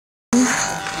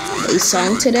a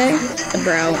song today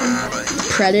about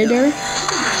Predator.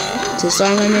 It's a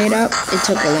song I made up. It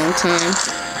took a long time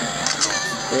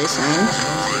for this song.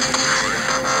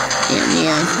 And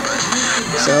yeah.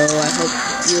 So I hope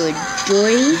you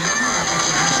enjoy.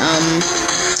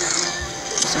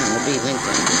 The song will be linked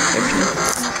in the description.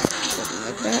 Something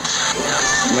like that.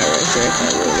 I'm not really sure if I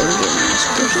will link it in the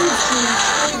description.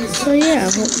 So yeah,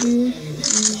 I hope you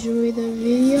enjoy the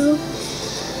video.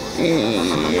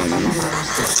 And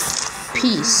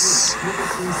peace.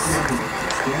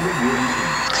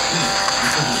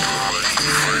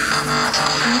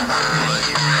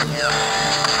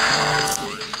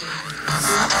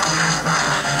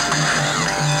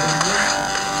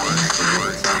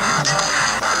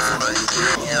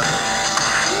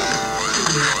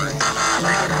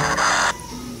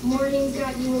 Morning's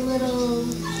got you a little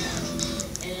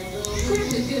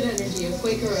with good energy of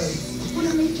Quaker Oats. One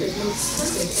of nature's most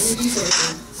perfect energy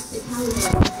sources. It's how we make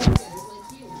food like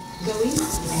you. Going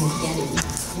and getting.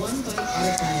 One bite at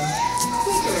a time.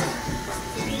 Quaker Oats.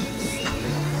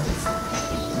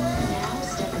 Now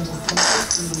step into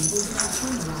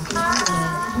simple.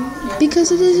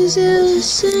 Because it is so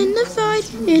signified,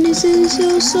 and it is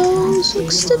so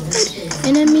justified.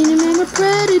 And I mean I'm a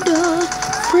predator,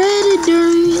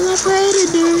 you're a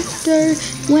predator.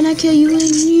 When I kill you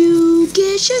and you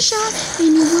get your shot,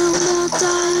 and you will not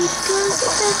die because of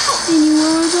that. And you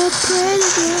are the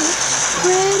predator,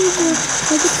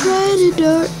 like a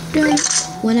predator.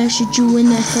 When I shoot you in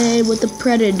the head with the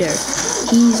predator,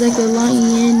 he's like a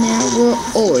lion that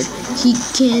roared. He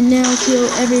can now kill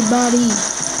everybody.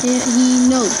 And he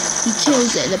knows he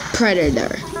kills the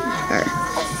predator.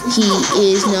 He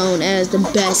is known as the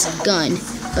best gun,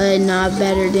 but not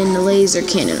better than the laser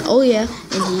cannon. Oh yeah,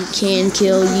 and he can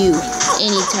kill you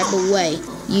any type of way.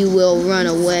 You will run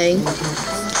away.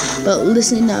 But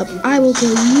listen up, I will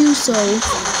kill you so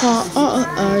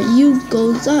you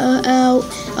go out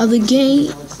of the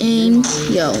game.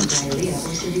 Yo,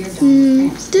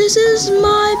 this is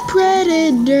my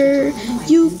predator.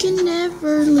 You can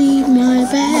never leave my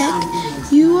back.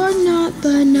 You are not,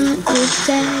 but not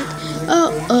exact.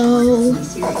 Oh,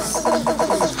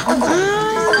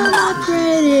 I'm a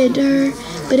predator,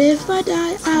 but if I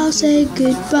die, I'll say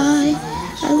goodbye.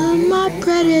 I love my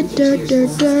predator,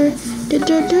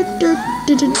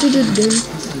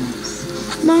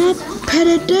 my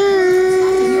predator.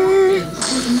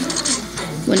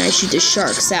 When I shoot the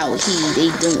sharks out,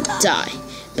 they don't die,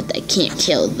 but I can't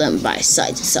kill them by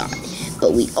side to side.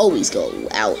 But we always go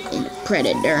out in the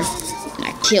predator.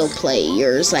 I kill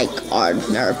players like are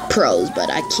pros, but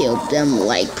I kill them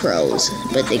like pros.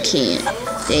 But they can't.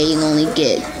 They only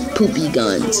get poopy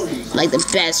guns, like the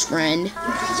best friend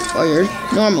or your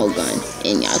normal gun.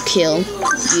 And I'll kill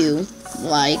you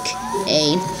like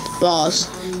a boss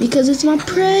because it's my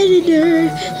predator,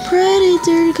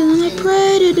 because I'm a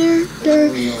predator.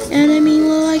 And I mean,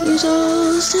 like you're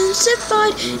so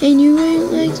sensified, and you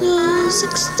ain't like so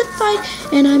sextified.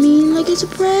 And I mean, like it's a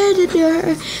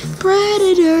predator.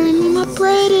 I mean, my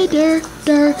predator.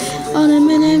 On a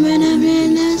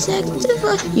minute,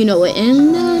 sextified. You know what?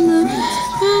 And I'm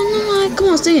like, come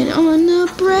on, sing it. On a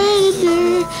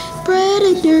predator.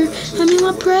 I mean,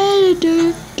 my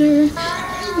predator.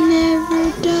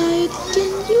 Never die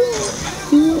against you.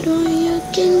 You die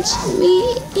against me.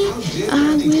 I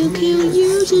will kill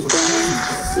you today.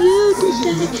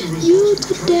 You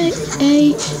today. Hey,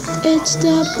 it's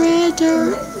the predator.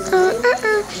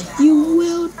 You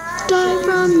will die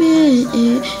from it.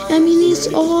 I mean, it's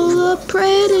all a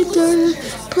predator.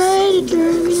 I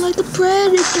mean, like the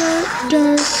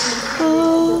predator.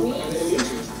 Oh,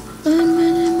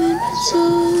 I'm so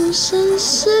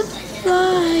sensified.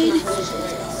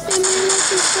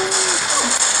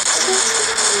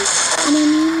 And I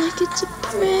mean, like it's a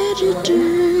predator.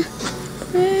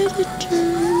 I mean, a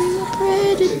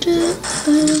predator. I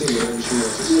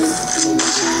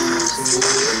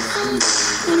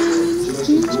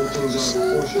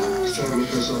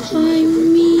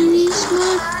mean, it's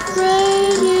my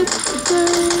predator.